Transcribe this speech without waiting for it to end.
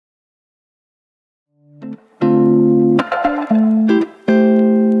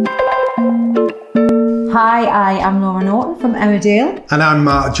Hi, I am Laura Norton from Emmerdale. And I'm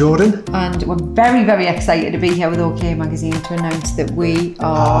Mark Jordon. And we're very, very excited to be here with OK Magazine to announce that we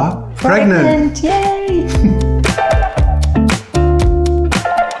are pregnant. Yay!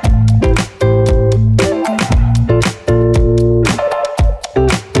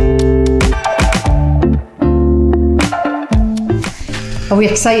 Are we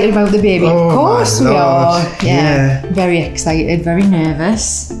excited about the baby? Oh, of course we are. Yeah. Very excited, very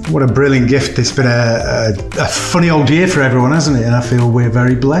nervous. What a brilliant gift. It's been a funny old year for everyone, hasn't it? And I feel we're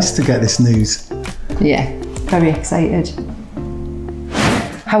very blessed to get this news. Yeah, very excited.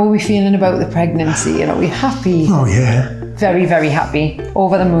 How are we feeling about the pregnancy? And are we happy? Oh, yeah. Very, very happy.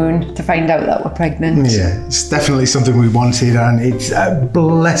 Over the moon to find out that we're pregnant. Yeah, it's definitely something we wanted, and it's a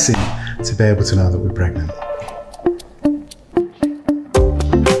blessing to be able to know that we're pregnant.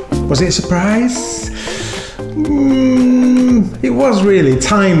 Was it a surprise? It was really,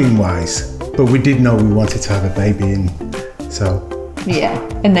 timing-wise, but we did know we wanted to have a baby, and so... Yeah,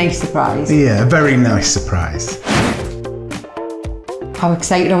 a nice surprise. Yeah, a very nice surprise. How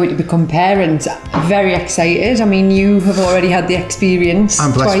excited are we to become parents? Very excited. I mean, you have already had the experience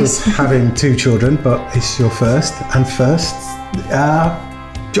I'm blessed twice. with having 2 children, but it's your first, and firsts are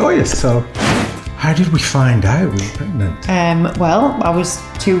joyous, so... How did we find out we were pregnant? Well, I was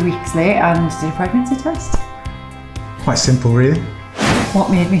 2 weeks late and did a pregnancy test. Quite simple, really.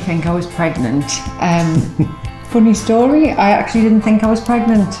 What made me think I was pregnant? Funny story, I actually didn't think I was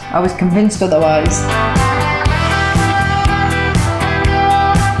pregnant. I was convinced otherwise.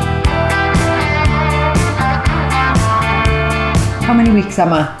 How many weeks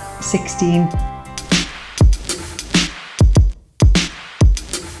am I? 16.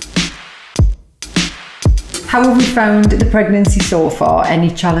 How have we found the pregnancy so far?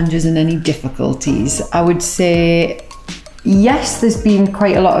 Any challenges and any difficulties? I would say yes, there's been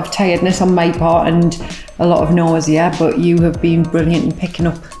quite a lot of tiredness on my part and a lot of nausea, but you have been brilliant in picking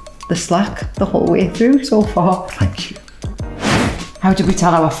up the slack the whole way through so far. Thank you. How did we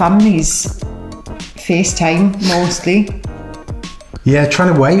tell our families? FaceTime mostly. Yeah,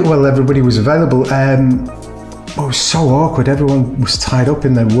 trying to wait while everybody was available. It was so awkward. Everyone was tied up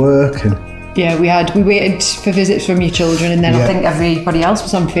in their work and... Yeah, we waited for visits from your children, and then I think everybody else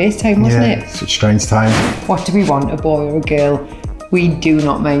was on FaceTime, wasn't it? Such a strange time. What do we want, a boy or a girl? We do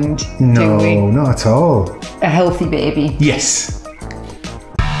not mind, do we? No, not at all. A healthy baby. Yes.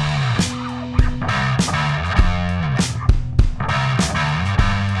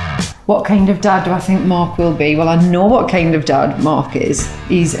 What kind of dad do I think Mark will be? Well, I know what kind of dad Mark is.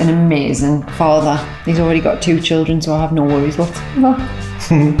 He's an amazing father. He's already got 2 children, so I have no worries whatsoever.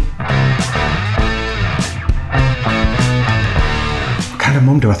 What kind of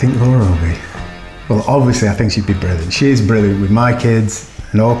mum do I think Laura will be? Well, obviously I think she'd be brilliant. She is brilliant with my kids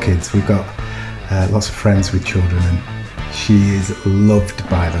and all kids. We've got lots of friends with children, and she is loved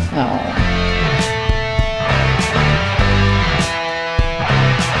by them. Oh.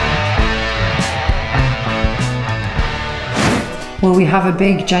 Will we have a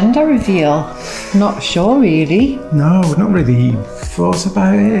big gender reveal? Not sure, really. No, we've not really thought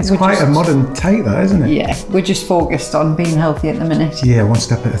about it. It's quite a modern take, that, isn't it? Yeah, we're just focused on being healthy at the minute. Yeah, one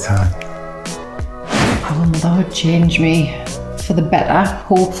step at a time. How will motherhood change me for the better,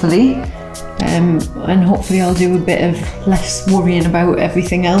 hopefully. And hopefully I'll do a bit of less worrying about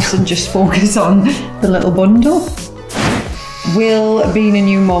everything else and just focus on the little bundle. Will being a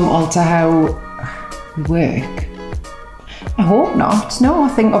new mum alter how we work? I hope not. No, I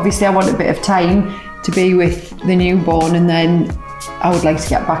think obviously I want a bit of time to be with the newborn, and then I would like to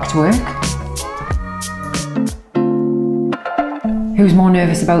get back to work. Who's more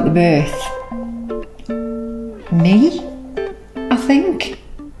nervous about the birth? Me, I think.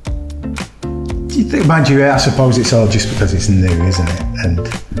 Do you think, mind you, I suppose it's all just because it's new, isn't it?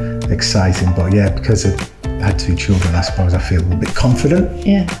 And exciting, but yeah, because I've had 2 children, I suppose I feel a little bit confident.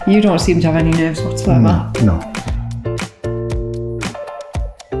 Yeah, you don't seem to have any nerves whatsoever. No.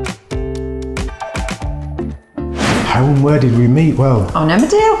 How and where did we meet? Well, On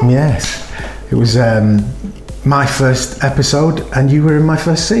Emmerdale? yes. It was my first episode, and you were in my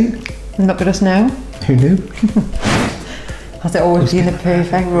first scene. Look at us now. Who knew? Has it always been the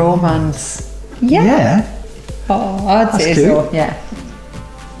perfect romance? Yeah. Oh, I'd say cute. so, yeah.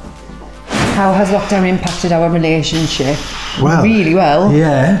 How has lockdown impacted our relationship? Well, really well.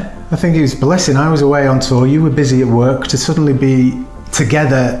 Yeah, I think it was a blessing. I was away on tour, you were busy at work. To suddenly be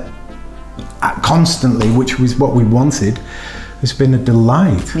together constantly, which was what we wanted, has been a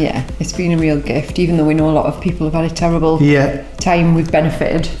delight. Yeah, it's been a real gift. Even though we know a lot of people have had a terrible Yeah. time, we've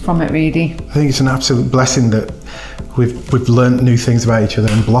benefited from it, really. I think it's an absolute blessing that we've learnt new things about each other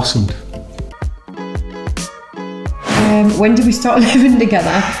and blossomed. when did we start living together?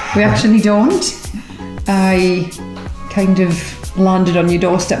 We actually don't. I kind of landed on your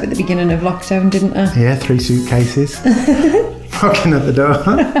doorstep at the beginning of lockdown, didn't I? Yeah, 3 suitcases. Knocking at the door.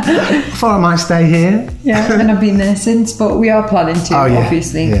 I thought I might stay here. Yeah, and I've been there since, but we are planning to,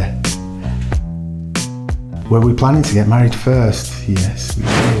 obviously. Yeah. Were we planning to get married first? Yes, we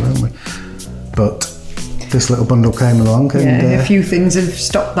were, weren't we? But this little bundle came along and... a few things have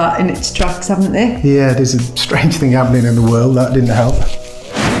stopped that in its tracks, haven't they? Yeah, there's a strange thing happening in the world, that didn't help.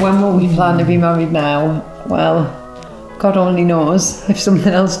 When will we plan to be married now? Well, God only knows if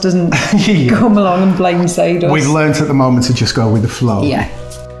something else doesn't come along and blindside us. We've learnt at the moment to just go with the flow. Yeah.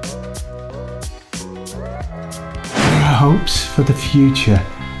 Hopes for the future.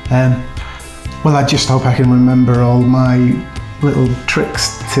 Well, I just hope I can remember all my little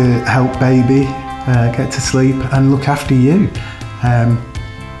tricks to help baby get to sleep and look after you.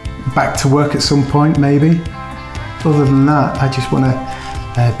 Back to work at some point, maybe. Other than that, I just want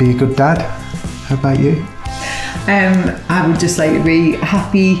to be a good dad. How about you? I would just like to be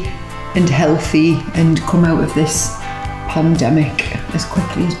happy and healthy and come out of this pandemic as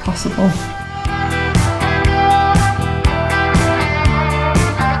quickly as possible.